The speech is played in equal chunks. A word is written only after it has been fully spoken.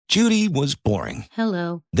Judy was boring.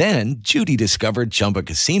 Hello. Then Judy discovered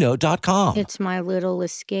ChumbaCasino.com. It's my little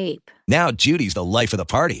escape. Now Judy's the life of the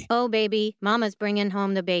party. Oh, baby, mama's bringing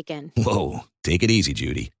home the bacon. Whoa, take it easy,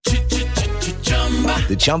 Judy.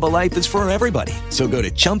 The Chumba life is for everybody. So go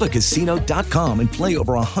to ChumbaCasino.com and play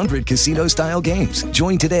over 100 casino-style games.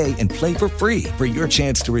 Join today and play for free for your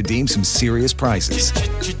chance to redeem some serious prizes.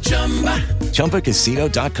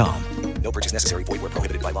 ChumbaCasino.com. No purchase necessary. Void where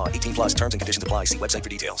prohibited by law. 18 plus terms and conditions apply. See website for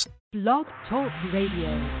details. Blog Talk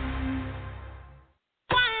Radio.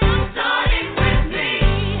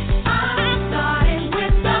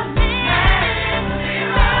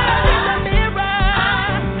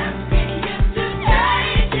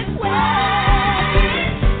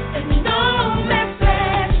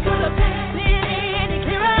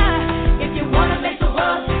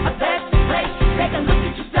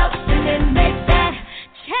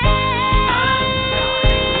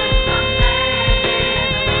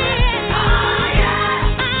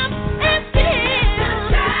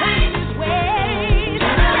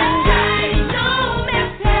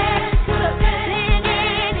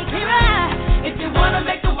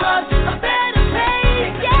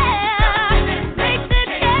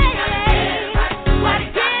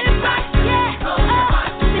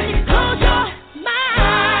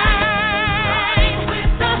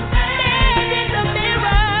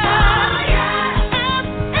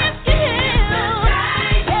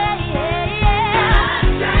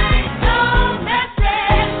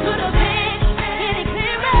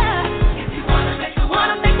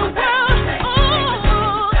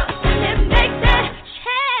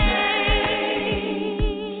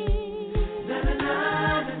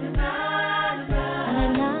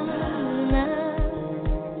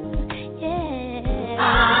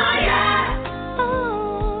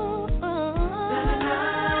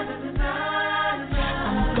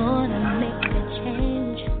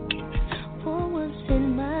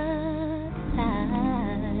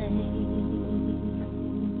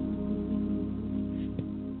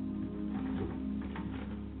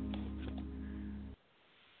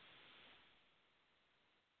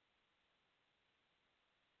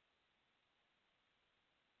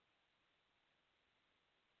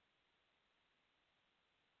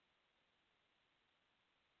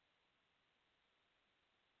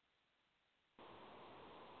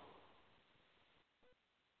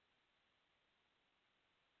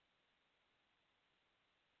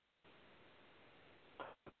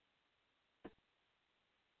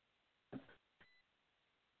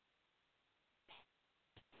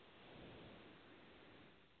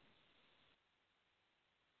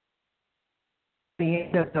 The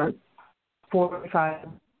end of the 45,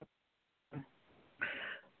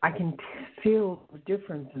 I can feel the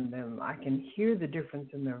difference in them. I can hear the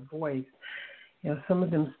difference in their voice. You know, some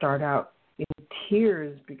of them start out in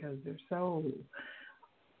tears because they're so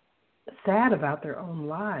sad about their own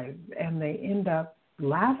lives, and they end up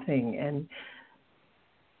laughing and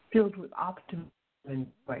filled with optimism and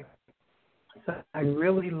joy. So I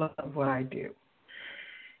really love what I do.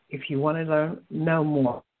 If you want to know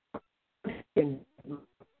more,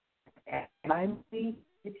 at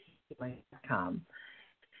livelyhealing.com.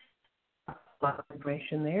 A lot of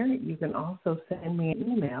information there. You can also send me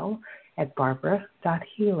an email at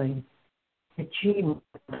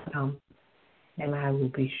barbara.healing@gmail.com, and I will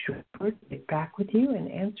be sure to get back with you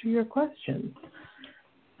and answer your questions.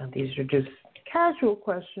 Now, these are just casual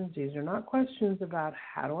questions. These are not questions about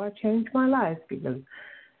how do I change my life, because,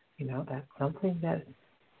 you know, that's something that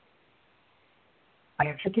I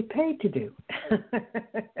actually get paid to do.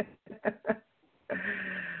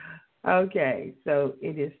 Okay, so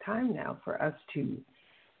it is time now for us to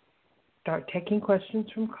start taking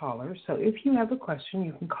questions from callers. So if you have a question,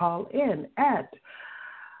 you can call in at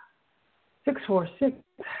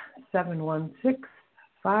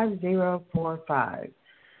 646-716-5045.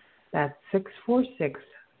 That's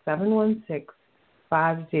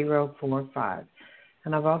 646-716-5045.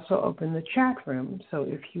 And I've also opened the chat room, so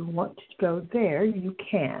if you want to go there, you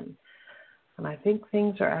can. And I think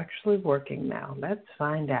things are actually working now. Let's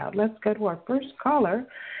find out. Let's go to our first caller,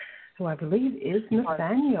 who I believe is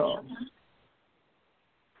Nathaniel.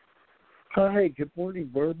 Hi, good morning,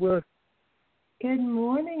 Barbara. Good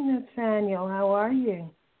morning, Nathaniel. How are you?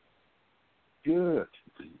 Good.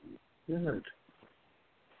 Good.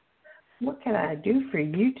 What can I do for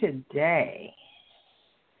you today?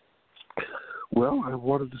 Well, I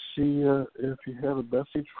wanted to see if you had a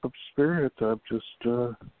message from Spirit. I'm just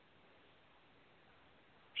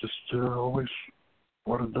always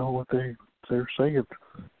want to know what they're saying.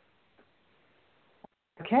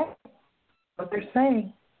 Okay. What they're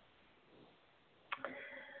saying.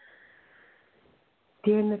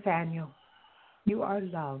 Dear Nathaniel, you are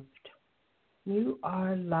loved. You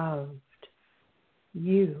are loved.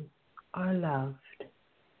 You are loved.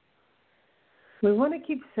 We want to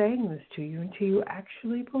keep saying this to you until you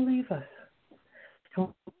actually believe us. A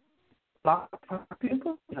lot of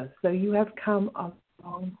people believe us, so you have come a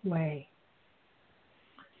long way.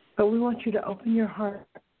 But we want you to open your heart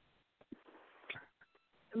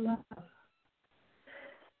to love.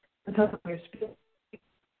 So your spirit,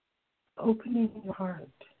 opening your heart,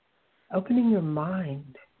 opening your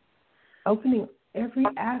mind, opening every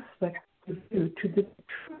aspect of you to the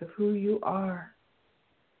truth of who you are.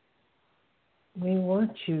 We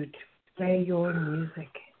want you to play your music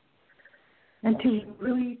and to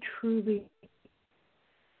really, truly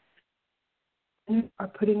are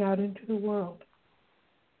putting out into the world.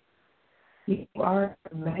 You are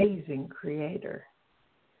an amazing creator,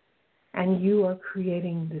 and you are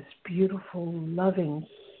creating this beautiful, loving,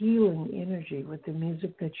 healing energy with the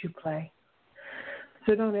music that you play.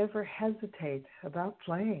 So don't ever hesitate about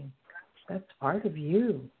playing. That's part of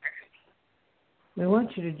you. We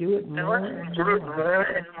want you to do it more and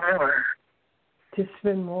more. To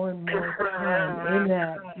spend more and more time in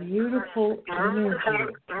that beautiful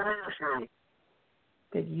energy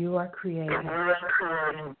that you are creating.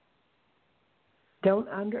 Don't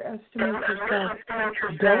underestimate yourself.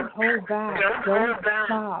 Don't hold back. Don't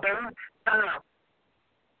stop.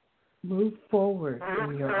 Move forward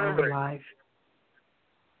in your own life.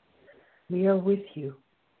 We are with you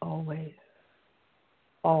always,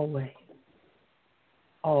 always,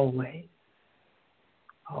 always,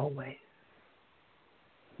 always.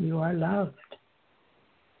 You are loved.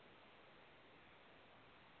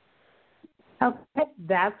 Okay,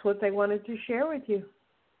 that's what they wanted to share with you.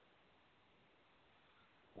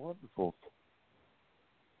 Wonderful.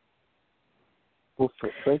 Well,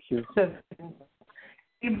 thank you. So,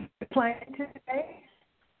 you playing today?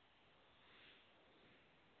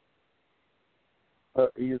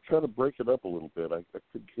 You're trying to break it up a little bit. I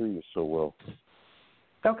couldn't hear you so well.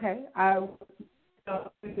 Okay, I will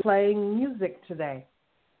be playing music today.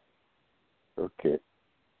 Okay.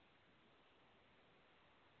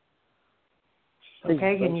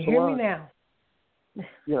 Okay, can you hear me now?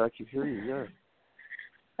 Yeah, I can hear you,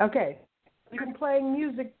 yeah. Okay, you've been playing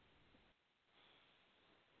music.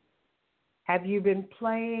 Have you been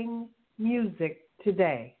playing music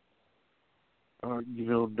today?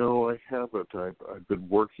 No, I haven't. I've been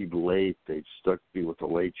working late. They've stuck me with a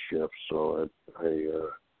late shift, so and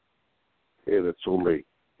it's only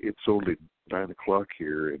 9:00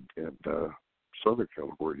 here in Southern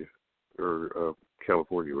California, or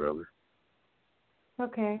California rather.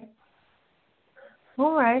 Okay.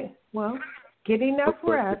 All right. Well, get enough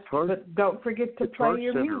rest, but don't forget to play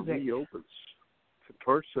your music.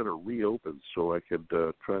 Guitar Center reopens, so I could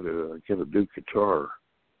try to get a new guitar.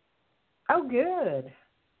 Oh, good.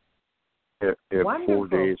 In Wonderful. 4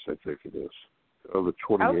 days, I think it is. On the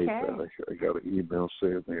 28th, Okay. I got an email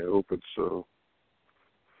saying they opened, so.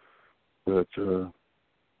 But,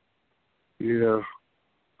 yeah.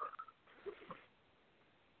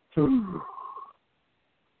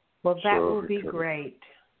 Well, that will be great.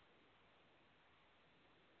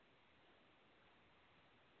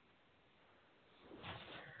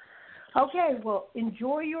 Okay, well,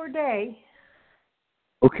 enjoy your day.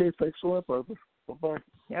 Okay, thanks a lot, Barbara. Bye-bye.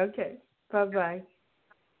 Okay, bye-bye.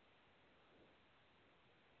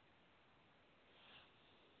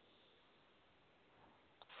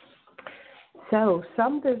 So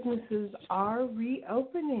some businesses are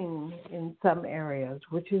reopening in some areas,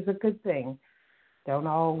 which is a good thing. Don't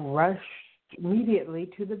all rush immediately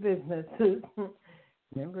to the businesses.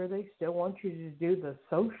 Remember, they still want you to do the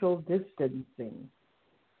social distancing.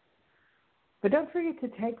 But don't forget to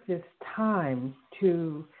take this time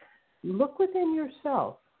to look within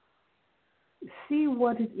yourself. See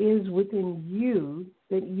what it is within you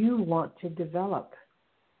that you want to develop.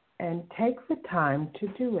 And take the time to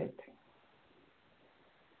do it.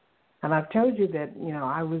 And I've told you that,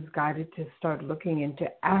 I was guided to start looking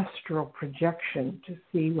into astral projection to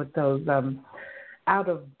see what those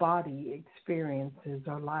out-of-body experiences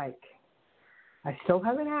are like. I still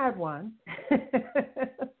haven't had one.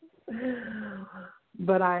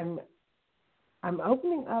 But I'm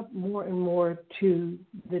opening up more and more to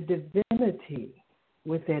the divinity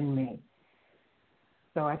within me.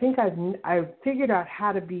 So I think I've figured out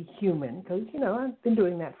how to be human because, I've been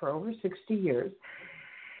doing that for over 60 years.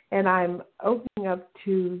 And I'm opening up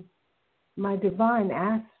to my divine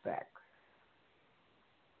aspects.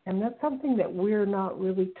 And that's something that we're not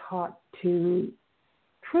really taught to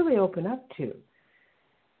truly open up to.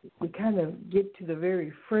 We kind of get to the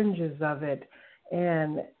very fringes of it,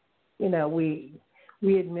 and, we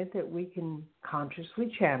We admit that we can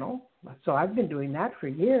consciously channel. So I've been doing that for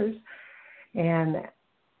years and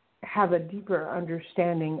have a deeper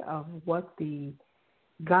understanding of what the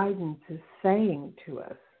guidance is saying to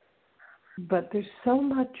us. But there's so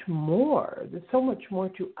much more. There's so much more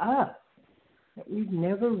to us that we've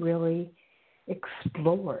never really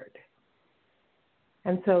explored.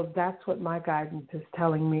 And so that's what my guidance is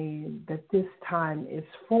telling me that this time is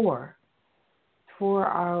for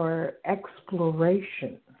our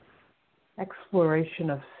exploration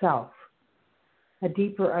of self, a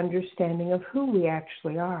deeper understanding of who we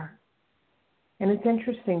actually are. And it's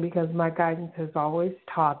interesting because my guidance has always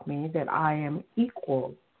taught me that I am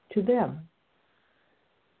equal to them.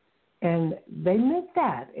 And they meant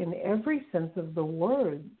that in every sense of the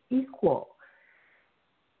word, equal.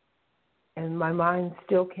 And my mind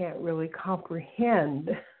still can't really comprehend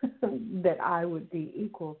that I would be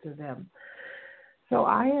equal to them. So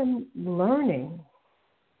I am learning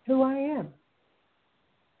who I am.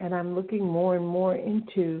 And I'm looking more and more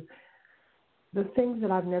into the things that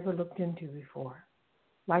I've never looked into before,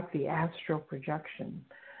 like the astral projection,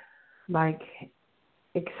 like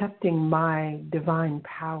accepting my divine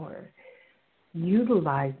power,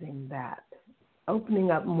 utilizing that,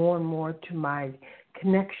 opening up more and more to my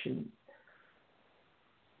connections.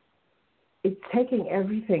 It's taking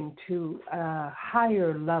everything to a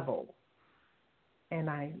higher level, and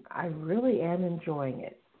I really am enjoying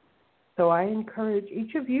it. So I encourage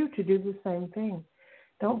each of you to do the same thing.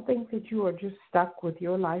 Don't think that you are just stuck with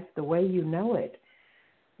your life the way you know it.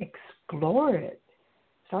 Explore it.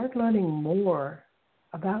 Start learning more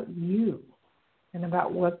about you and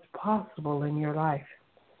about what's possible in your life.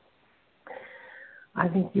 I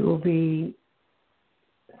think you will be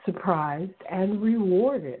surprised and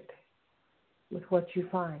rewarded with what you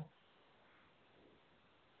find.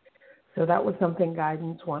 So that was something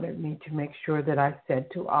guidance wanted me to make sure that I said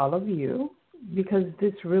to all of you, because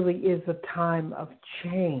this really is a time of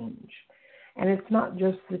change. And it's not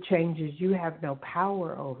just the changes you have no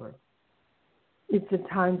power over. It's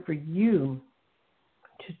a time for you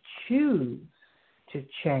to choose to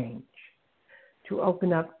change, to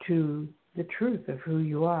open up to the truth of who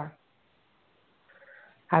you are.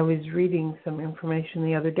 I was reading some information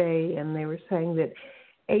the other day, and they were saying that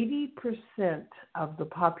 80% of the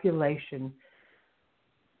population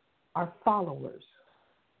are followers.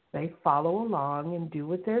 They follow along and do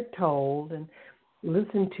what they're told and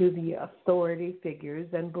listen to the authority figures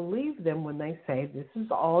and believe them when they say this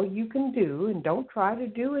is all you can do and don't try to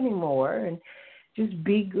do anymore and just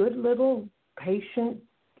be good little patient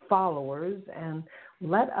followers and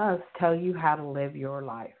let us tell you how to live your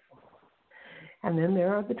life. And then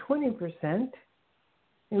there are the 20%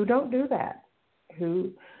 who don't do that,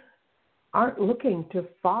 who aren't looking to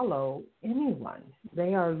follow anyone.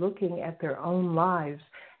 They are looking at their own lives,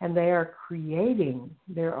 and they are creating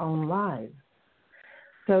their own lives.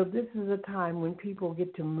 So this is a time when people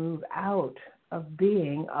get to move out of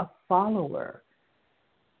being a follower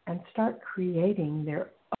and start creating their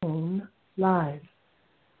own lives.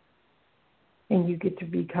 And you get to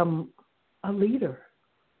become a leader.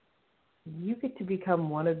 You get to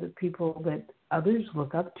become one of the people that others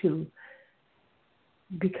look up to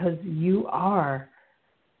because you are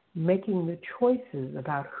making the choices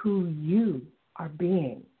about who you are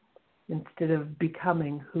being instead of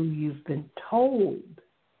becoming who you've been told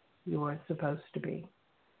you are supposed to be.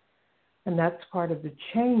 And that's part of the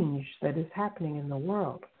change that is happening in the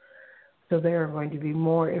world. So there are going to be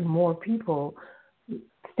more and more people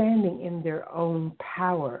standing in their own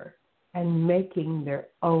power and making their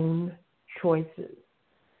own choices.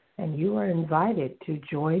 And you are invited to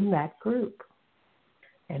join that group.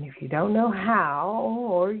 And if you don't know how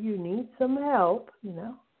or you need some help,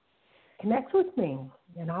 connect with me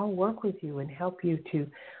and I'll work with you and help you to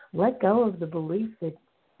let go of the belief that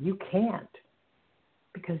you can't,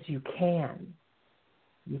 because you can.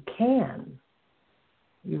 You can.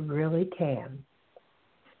 You really can.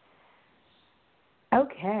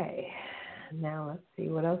 Okay. Now let's see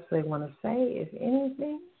what else they want to say, if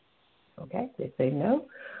anything. Okay, they say no.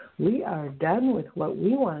 We are done with what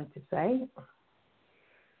we wanted to say.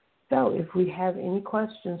 So if we have any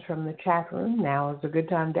questions from the chat room, now is a good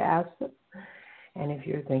time to ask them. And if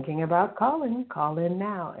you're thinking about calling, call in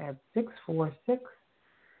now at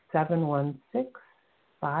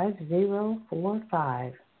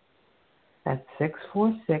 646-716-5045. That's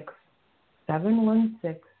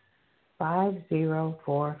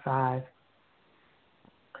 646-716-5045.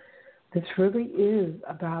 This really is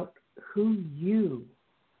about who you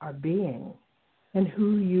are being and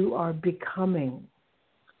who you are becoming.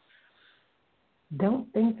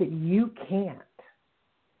 Don't think that you can't.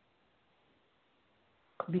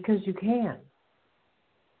 because you can.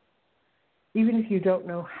 Even if you don't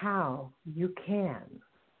know how, you can.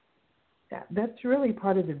 That's really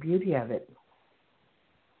part of the beauty of it.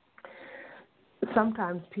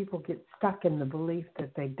 Sometimes people get stuck in the belief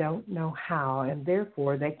that they don't know how, and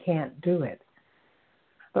therefore they can't do it.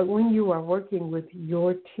 But when you are working with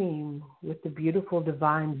your team, with the beautiful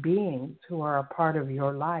divine beings who are a part of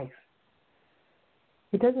your life,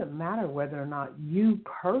 it doesn't matter whether or not you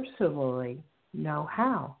personally know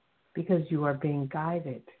how, because you are being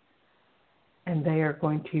guided. And they are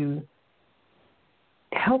going to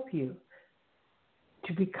help you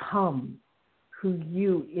to become who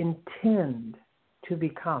you intend to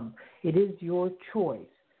become. It is your choice.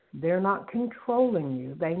 They're not controlling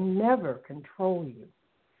you. They never control you.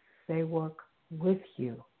 They work with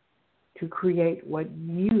you to create what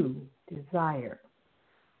you desire.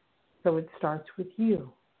 So it starts with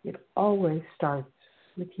you. It always starts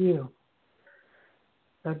with you.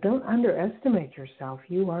 So don't underestimate yourself.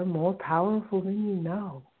 You are more powerful than you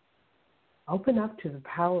know. Open up to the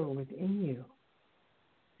power within you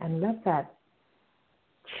and let that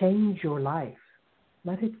change your life.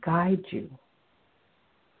 Let it guide you.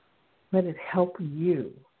 Let it help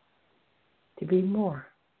you to be more.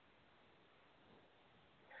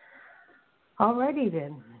 Alrighty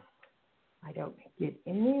then. I don't get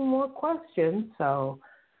any more questions, so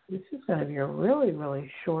this is going to be a really,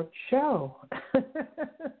 really short show. Because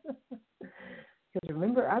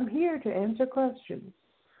remember, I'm here to answer questions.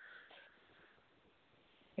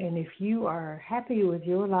 And if you are happy with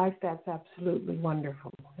your life, that's absolutely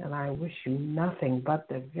wonderful. And I wish you nothing but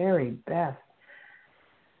the very best.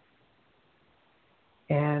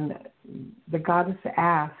 And the Goddess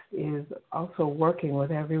Asked is also working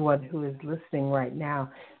with everyone who is listening right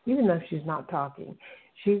now, even though she's not talking.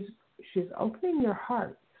 She's opening your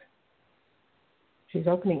hearts. She's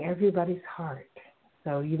opening everybody's heart.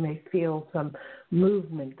 So you may feel some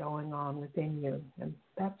movement going on within you. And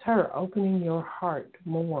that's her opening your heart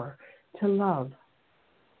more to love.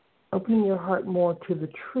 Opening your heart more to the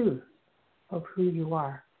truth of who you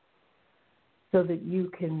are. So that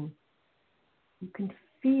you can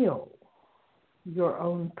feel your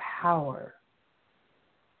own power.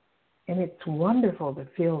 And it's wonderful to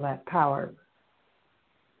feel that power.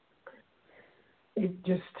 It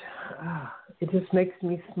just makes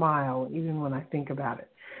me smile even when I think about it.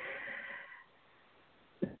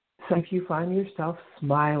 So if you find yourself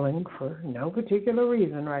smiling for no particular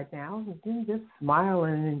reason right now, then just smile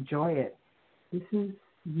and enjoy it. This is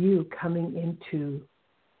you coming into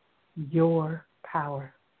your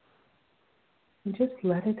power. And just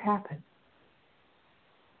let it happen.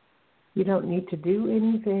 You don't need to do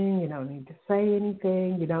anything. You don't need to say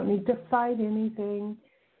anything. You don't need to fight anything.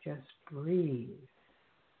 Just breathe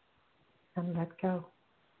and let go.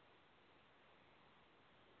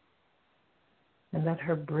 And let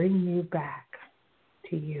her bring you back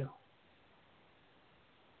to you.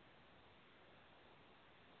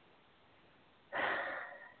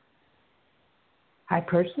 I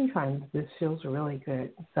personally find that this feels really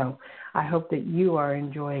good. So I hope that you are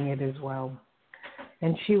enjoying it as well.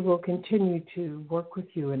 And she will continue to work with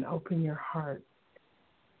you and open your heart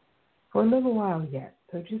for a little while yet.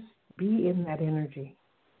 So just be in that energy.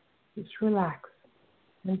 Just relax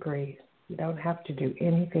and breathe. You don't have to do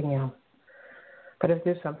anything else. But if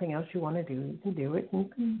there's something else you want to do, you can do it. And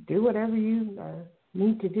you can do whatever you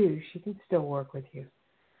need to do. She can still work with you.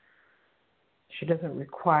 She doesn't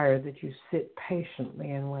require that you sit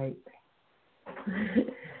patiently and wait.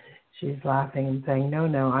 She's laughing and saying,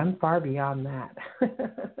 no, I'm far beyond that.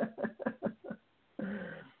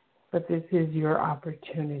 But this is your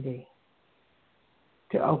opportunity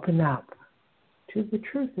to open up to the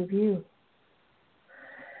truth of you.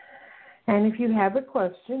 And if you have a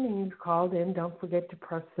question and you've called in, don't forget to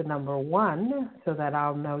press the number 1 so that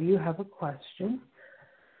I'll know you have a question.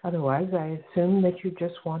 Otherwise, I assume that you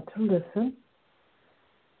just want to listen.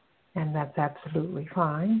 And that's absolutely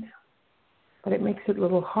fine. But it makes it a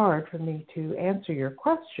little hard for me to answer your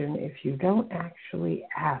question if you don't actually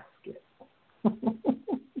ask it.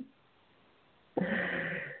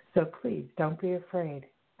 So please, don't be afraid.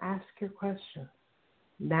 Ask your question.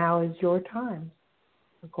 Now is your time.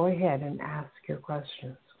 So go ahead and ask your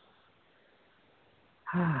questions.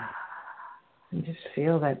 And just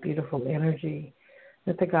feel that beautiful energy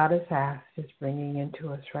that the Goddess Asked is bringing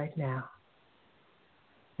into us right now,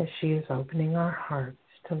 as she is opening our hearts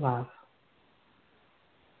to love.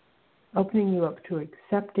 Opening you up to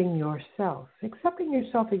accepting yourself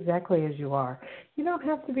exactly as you are. You don't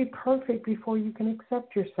have to be perfect before you can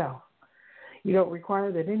accept yourself. You don't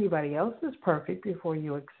require that anybody else is perfect before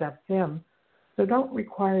you accept them. So don't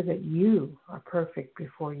require that you are perfect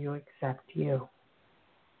before you accept you.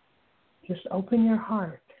 Just open your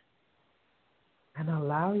heart and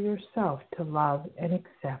allow yourself to love and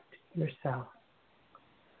accept yourself.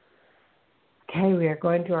 Okay, we are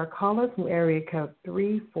going to our caller from area code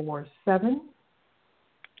 347.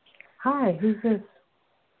 Hi, who's this?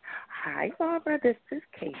 Hi, Barbara. This is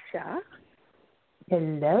Keisha.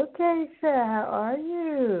 Hello, Keisha. How are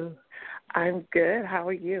you? I'm good. How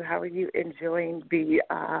are you? How are you enjoying the,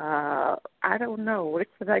 I don't know, what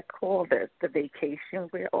should I call this, the vacation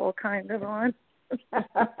we're all kind of on?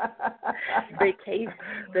 Vacation,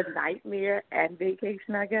 the nightmare and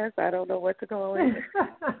vacation, I guess. I don't know what to call it.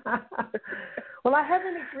 Well, I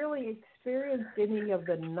haven't really experienced any of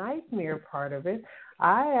the nightmare part of it.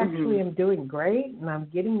 I actually am doing great, and I'm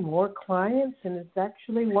getting more clients, and it's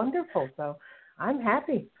actually wonderful. So I'm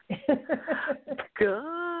happy.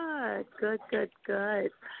 Good.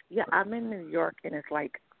 Yeah, I'm in New York, and it's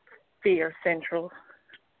like Fear Central.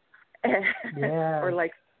 Yeah. Or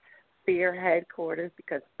like Fear headquarters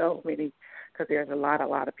because there's a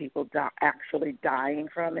lot of people actually dying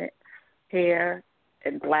from it here,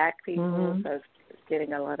 and black people, so it's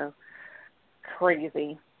getting a lot of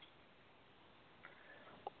crazy.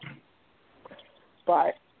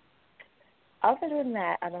 But other than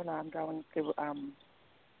that, I don't know, I'm going through,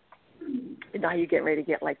 you know how you get ready to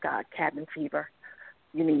get like cabin fever.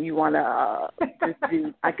 You mean you want to just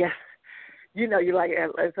do, I guess, you know, you like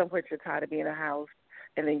at some point you're tired of being in a house,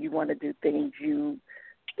 and then you want to do things you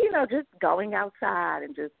know, just going outside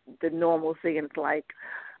and just the normalcy, and it's like,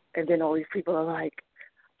 and then all these people are like,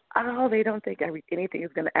 oh, they don't think anything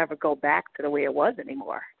is going to ever go back to the way it was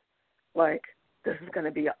anymore. Like, this is going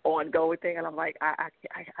to be an ongoing thing, and I'm like, I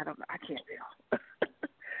don't know, I can't deal.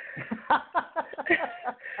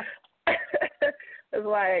 It's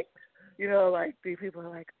like, you know, like these people are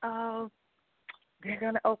like, oh, they're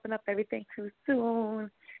going to open up everything too soon,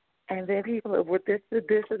 and then people are, this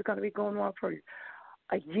is going to be going on for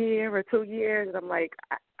a year or 2 years, and I'm like,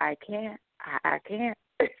 I can't.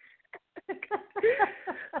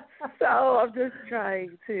 So I'm just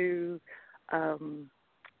trying to,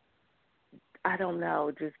 I don't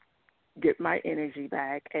know, just get my energy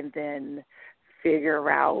back and then figure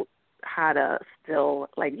out how to still,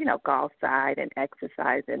 like, you know, go outside and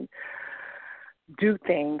exercise and do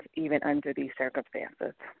things even under these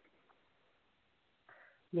circumstances.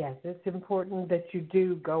 Yes, it's important that you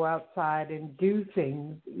do go outside and do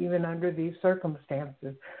things even under these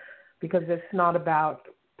circumstances, because it's not about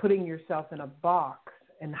putting yourself in a box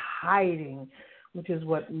and hiding, which is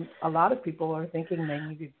what a lot of people are thinking they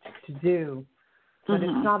need to do. But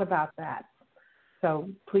it's not about that. So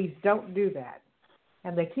please don't do that.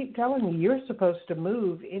 And they keep telling me you're supposed to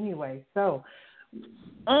move anyway. So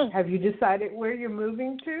have you decided where you're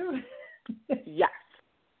moving to? Yes.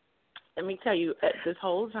 Let me tell you, this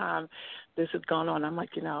whole time this has gone on, I'm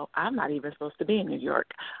like, you know, I'm not even supposed to be in New York.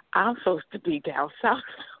 I'm supposed to be down south.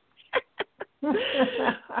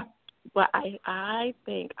 But I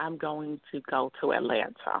think I'm going to go to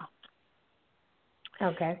Atlanta.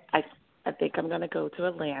 Okay. I think I'm going to go to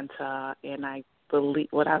Atlanta, and I believe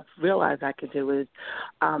what I've realized I could do is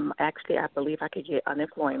actually I believe I could get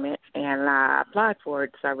unemployment, and I applied for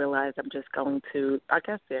it, so I realized I'm just going to, I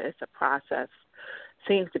guess it's a process.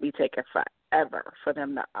 Seems to be taking forever for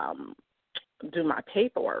them to do my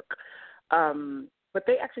paperwork. But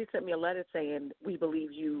they actually sent me a letter saying, we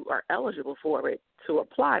believe you are eligible for it to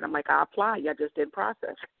apply. And I'm like, I applied. You just didn't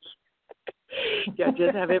process. You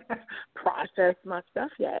just haven't processed my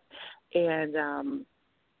stuff yet. And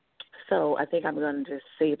so I think I'm going to just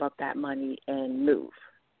save up that money and move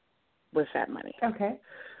with that money. Okay.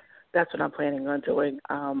 That's what I'm planning on doing.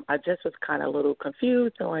 I just was kind of a little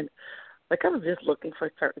confused on, like, I was just looking for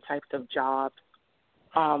certain types of jobs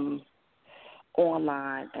online,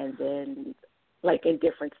 and then like in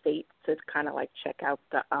different states to kind of like check out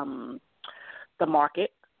the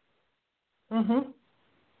market.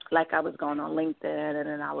 Like I was going on LinkedIn, and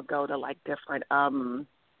then I would go to like different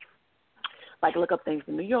like look up things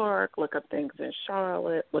in New York, look up things in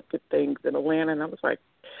Charlotte, look at things in Atlanta, and I was like,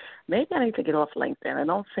 maybe I need to get off LinkedIn. I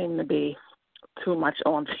don't seem to be too much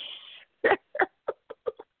on there.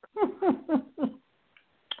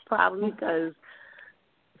 Probably because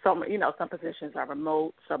some positions are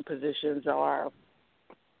remote, some positions are,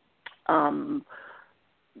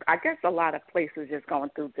 I guess a lot of places just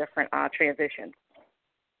going through different transitions.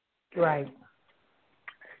 Right.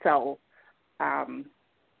 So,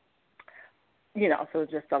 so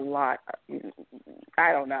just a lot.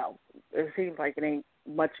 I don't know. It seems like it ain't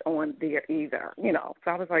much on there either.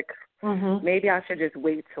 So I was like, maybe I should just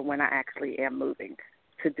wait till when I actually am moving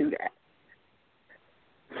to do that.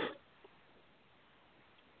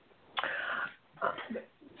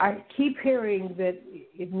 I keep hearing that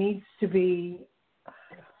it needs to be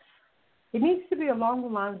along the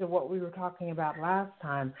lines of what we were talking about last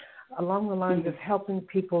time, along the lines of helping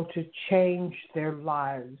people to change their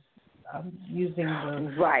lives using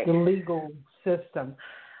the legal system.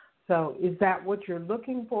 So is that what you're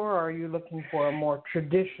looking for, or are you looking for a more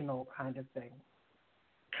traditional kind of thing?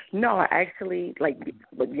 No, I actually,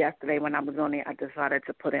 yesterday when I was on there, I decided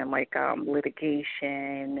to put in,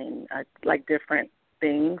 litigation and, different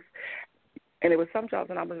things. And it was some jobs,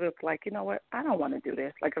 and I was just like, you know what, I don't want to do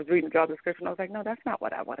this. Like, I was reading the job description, I was like, no, that's not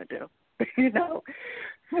what I want to do,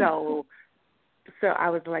 So I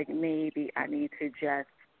was like, maybe I need to just,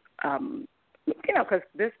 because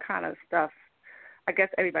this kind of stuff, I guess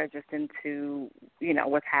everybody's just into,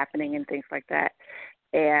 what's happening and things like that.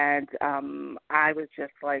 And I was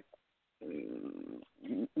just like,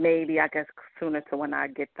 maybe I guess sooner to when I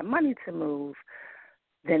get the money to move,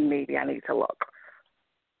 then maybe I need to look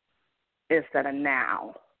instead of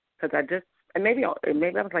now. Because maybe I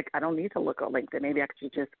was like, I don't need to look on LinkedIn. Maybe I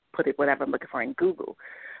could just put it whatever I'm looking for in Google.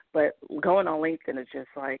 But going on LinkedIn is just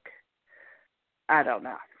like, I don't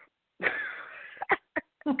know.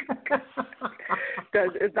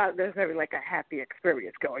 It's not necessarily like a happy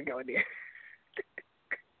experience going on there.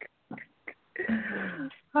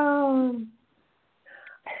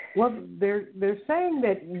 Well, they're saying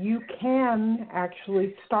that you can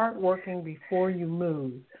actually start working before you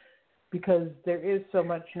move, because there is so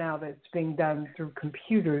much now that's being done through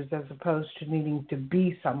computers as opposed to needing to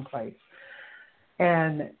be someplace.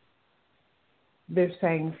 And they're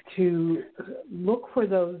saying to look for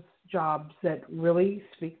those jobs that really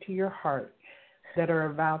speak to your heart, that are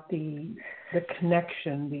about the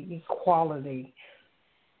connection, the equality,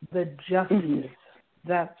 the justice,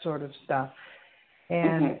 that sort of stuff.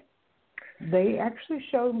 And they actually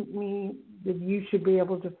showed me that you should be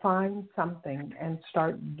able to find something and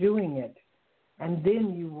start doing it, and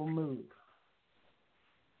then you will move.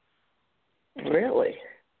 Really?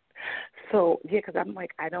 So, yeah, because I'm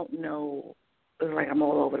like, I don't know. It's like I'm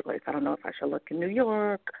all over the place. I don't know if I should look in New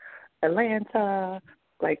York, Atlanta,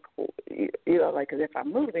 cause if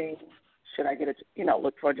I'm moving, should I get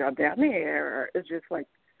look for a job down there? Or it's just like,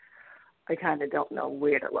 I kind of don't know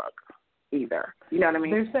where to look either. You know what I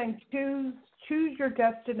mean? They're saying choose your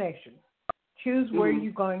destination. Choose where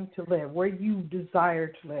you're going to live, where you desire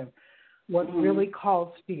to live, what really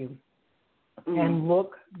calls to you, and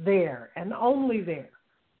look there, and only there.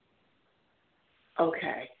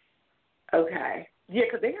 Okay. Yeah,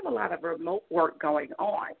 because they have a lot of remote work going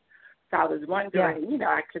on. So I was wondering,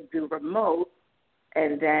 I could do remote,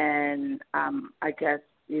 and then I guess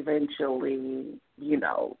eventually,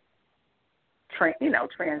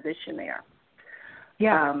 transition there.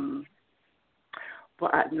 Yeah.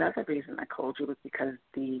 Well, another reason I called you was because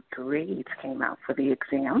the grades came out for the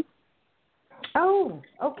exam. Oh,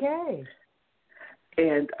 okay.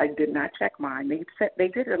 And I did not check mine. They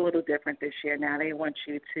did it a little different this year. Now they want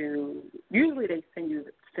you to. Usually they send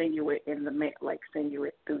you it in the mail, send you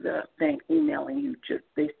it through the thing, emailing you.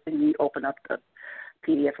 You open up the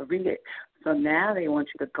PDF and read it. So now they want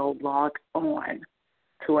you to go log on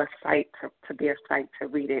to a site, to their site, to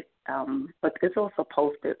read it. But it's also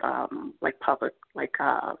posted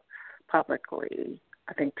publicly,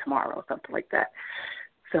 I think tomorrow or something like that.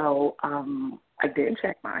 So I didn't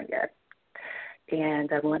check mine yet.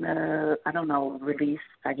 And I want to, release,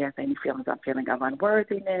 I guess, any feelings I'm feeling of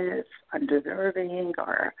unworthiness, undeserving,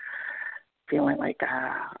 or feeling like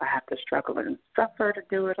I have to struggle and suffer to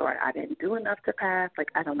do it, or I didn't do enough to pass.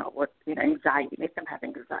 I don't know what, anxiety. Maybe I'm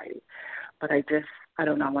having anxiety. But I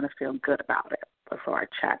don't know, I want to feel good about it before I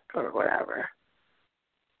check or whatever.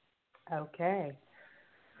 Okay.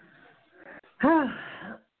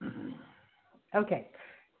 Okay.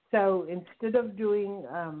 So instead of doing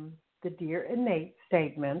the Dear Innate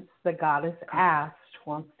statements, the goddess asked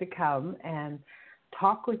wants to come and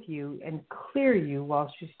talk with you and clear you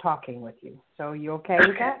while she's talking with you. So are you okay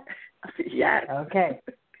with that? Yes. Okay.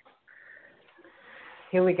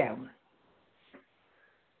 Here we go.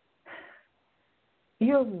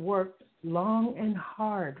 You have worked long and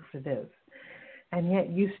hard for this, and yet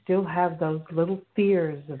you still have those little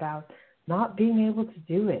fears about not being able to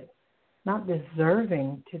do it, not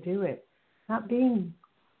deserving to do it, not being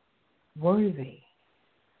worthy.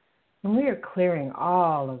 And we are clearing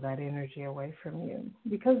all of that energy away from you,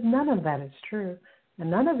 because none of that is true, and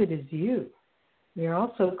none of it is you. We are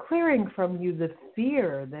also clearing from you the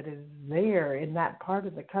fear that is there in that part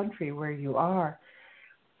of the country where you are.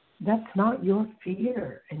 That's not your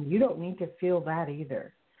fear, and you don't need to feel that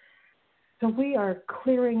either. So we are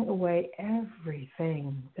clearing away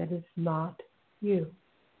everything that is not you.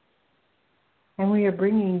 And we are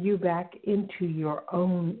bringing you back into your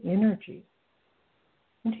own energy,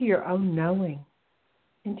 into your own knowing,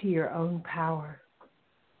 into your own power.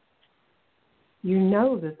 You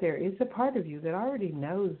know that there is a part of you that already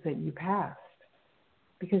knows that you passed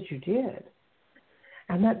because you did.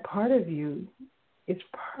 And that part of you is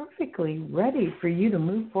perfectly ready for you to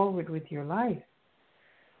move forward with your life.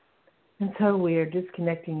 And so we are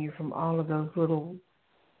disconnecting you from all of those little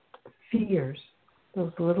fears,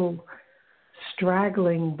 those little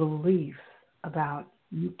straggling beliefs about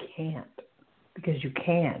you can't, because you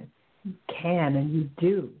can. You can and you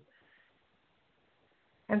do.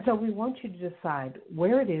 And so we want you to decide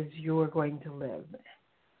where it is you're going to live.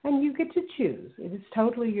 And you get to choose. It is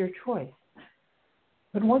totally your choice.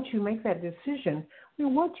 But once you make that decision, we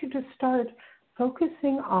want you to start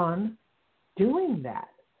focusing on doing that,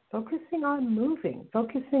 focusing on moving,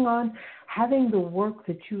 focusing on having the work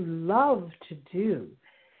that you love to do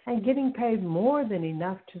and getting paid more than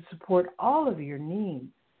enough to support all of your needs.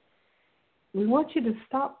 We want you to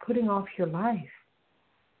stop putting off your life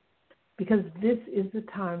because this is the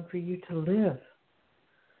time for you to live.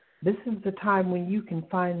 This is the time when you can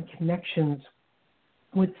find connections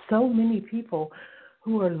with so many people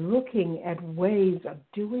who are looking at ways of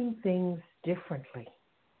doing things differently.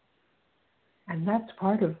 And that's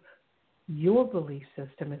part of your belief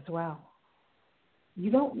system as well.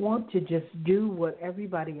 You don't want to just do what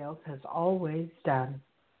everybody else has always done.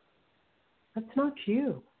 That's not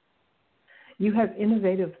you. You have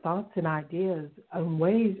innovative thoughts and ideas and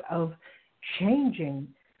ways of changing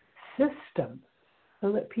systems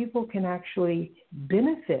so that people can actually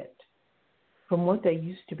benefit from what they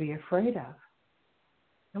used to be afraid of.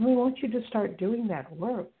 And we want you to start doing that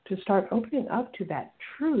work, to start opening up to that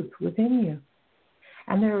truth within you.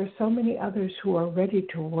 And there are so many others who are ready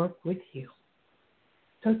to work with you.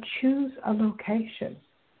 So choose a location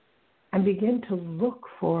and begin to look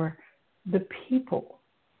for the people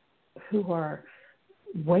who are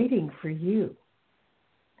waiting for you.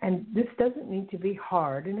 And this doesn't need to be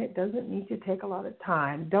hard, and it doesn't need to take a lot of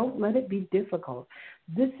time. Don't let it be difficult.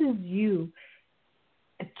 This is you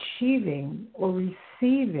achieving or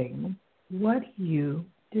receiving what you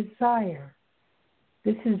desire.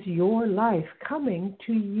 This is your life coming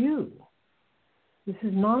to you. This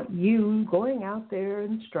is not you going out there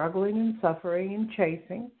and struggling and suffering and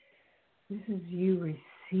chasing. This is you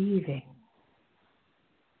receiving.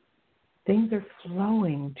 Things are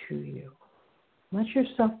flowing to you. Let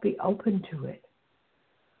yourself be open to it.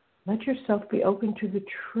 Let yourself be open to the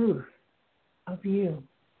truth of you.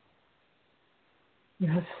 You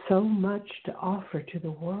have so much to offer to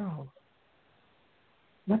the world.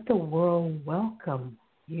 Let the world welcome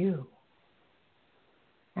you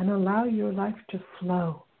and allow your life to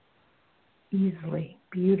flow easily,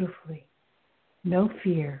 beautifully. No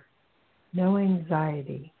fear, no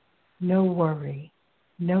anxiety, no worry,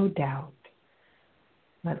 no doubt.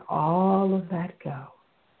 Let all of that go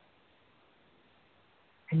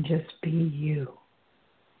and just be you.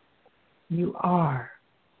 You are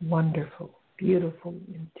wonderful, beautiful,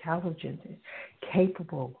 intelligent,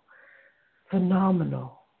 capable,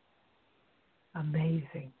 phenomenal,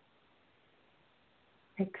 amazing.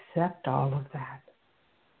 Accept all of that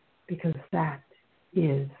because that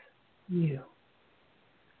is you.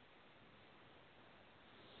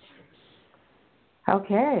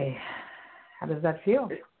 Okay. How does that feel?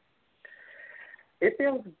 It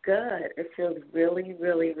feels good. It feels really,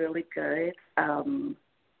 really, really good.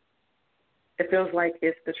 It feels like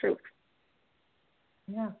it's the truth.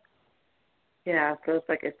 Yeah. Yeah, it feels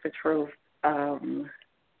like it's the truth.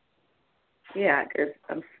 Yeah, because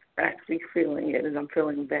I'm actually feeling it, and I'm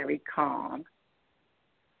feeling very calm.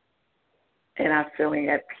 And I'm feeling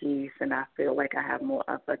at peace, and I feel like I have more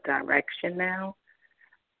of a direction now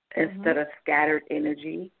instead of scattered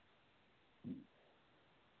energy.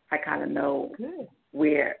 I kind of know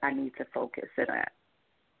where I need to focus it at.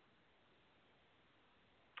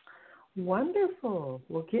 Wonderful.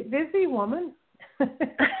 Well, get busy, woman.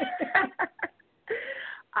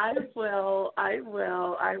 I will.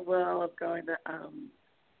 I'm going to,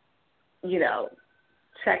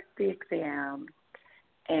 check the exam,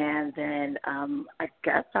 and then I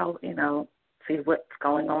guess I'll, see what's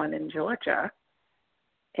going on in Georgia,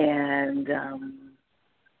 and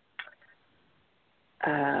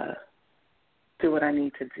do what I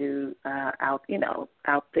need to do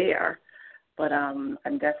out there. But I'm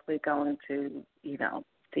definitely going to,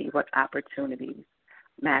 see what opportunities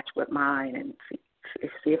match with mine and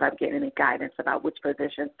see if I'm getting any guidance about which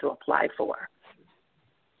positions to apply for.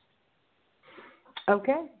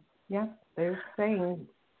 Okay. Yeah, they're saying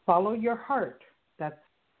follow your heart. That's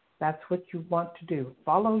what you want to do.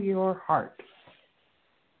 Follow your heart.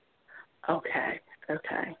 Okay.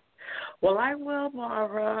 Well, I will,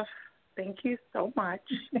 Mara. Thank you so much.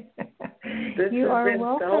 This You has are been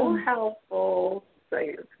welcome. so helpful. So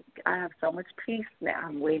I have so much peace now.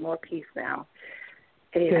 I'm way more peace now.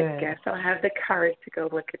 And Good. I guess I'll have the courage to go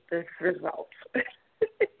look at the results.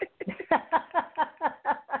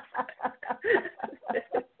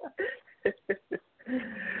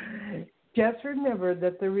 Just remember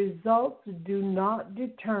that the results do not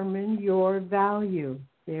determine your value.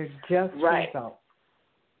 They're just Right. results.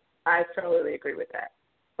 I totally agree with that.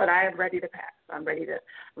 But I am ready to pass. I'm ready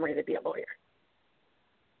to be a lawyer.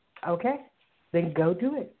 Okay, then go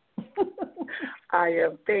do it. I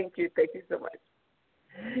am. Thank you. Thank you so much.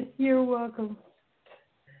 You're welcome.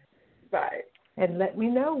 Bye. And let me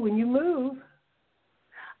know when you move.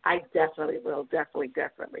 I definitely will. Definitely.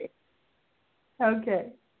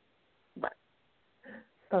 Okay. Bye.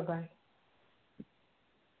 Bye-bye.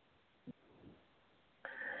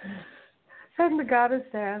 And the goddess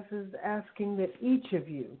is asking that each of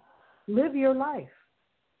you live your life.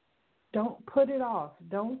 Don't put it off.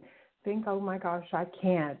 Don't think, oh my gosh, I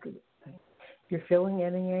can't. If you're feeling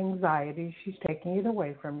any anxiety, she's taking it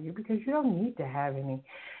away from you because you don't need to have any.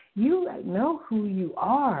 You know who you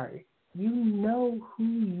are. You know who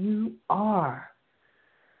you are.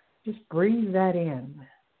 Just breathe that in.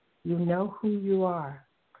 You know who you are.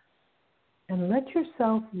 And let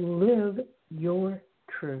yourself live your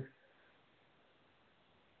truth.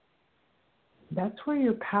 That's where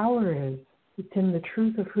your power is. It's in the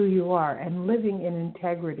truth of who you are and living in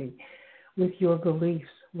integrity with your beliefs,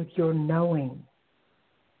 with your knowing.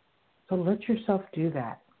 So let yourself do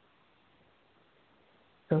that.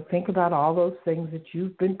 So think about all those things that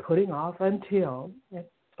you've been putting off until, and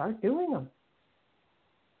start doing them.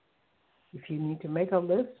 If you need to make a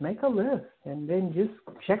list, and then just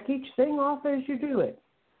check each thing off as you do it.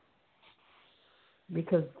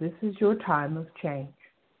 Because this is your time of change.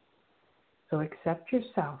 So accept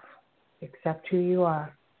yourself, accept who you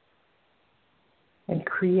are, and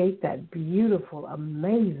create that beautiful,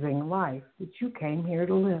 amazing life that you came here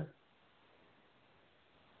to live.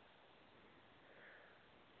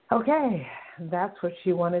 Okay, that's what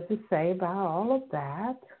she wanted to say about all of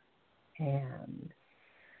that. And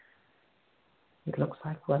it looks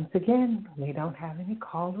like, once again, we don't have any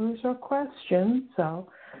callers or questions, so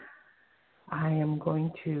I am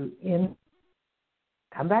going to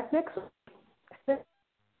come back next week.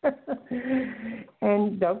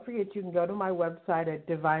 And don't forget, you can go to my website at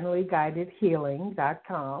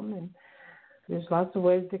divinelyguidedhealing.com, and there's lots of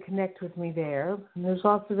ways to connect with me there, and there's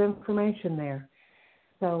lots of information there.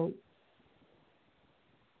 So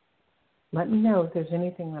let me know if there's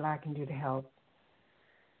anything that I can do to help.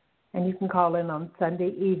 And you can call in on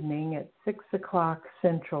Sunday evening at 6 o'clock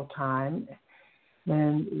Central Time,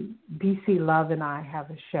 and BC Love and I have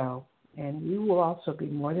a show, and we will also be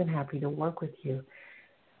more than happy to work with you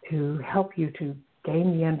to help you to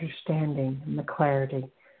gain the understanding and the clarity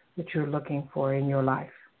that you're looking for in your life.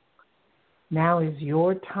 Now is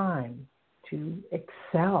your time to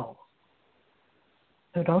excel.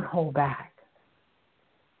 So don't hold back.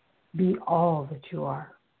 Be all that you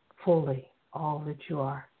are, fully all that you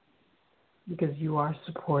are, because you are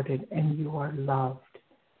supported and you are loved.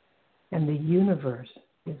 And the universe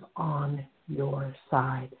is on your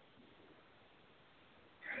side.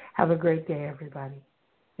 Have a great day, everybody.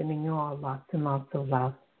 Sending you all lots and lots of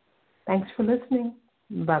love. Thanks for listening.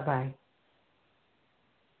 Bye-bye.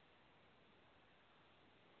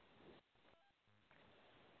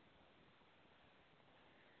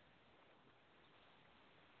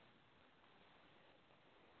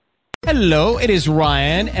 Hello, it is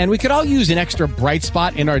Ryan, and we could all use an extra bright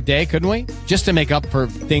spot in our day, couldn't we? Just to make up for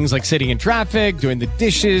things like sitting in traffic, doing the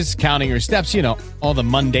dishes, counting your steps, all the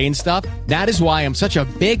mundane stuff. That is why I'm such a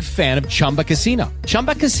big fan of Chumba Casino.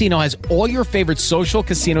 Chumba Casino has all your favorite social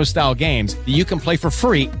casino-style games that you can play for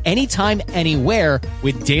free anytime, anywhere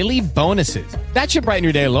with daily bonuses. That should brighten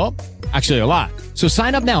your day a little. Actually, a lot. So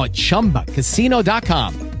sign up now at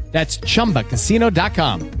ChumbaCasino.com. That's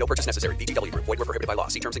ChumbaCasino.com. No purchase necessary. VGW Group. Void where prohibited by law.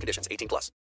 See terms and conditions. 18+.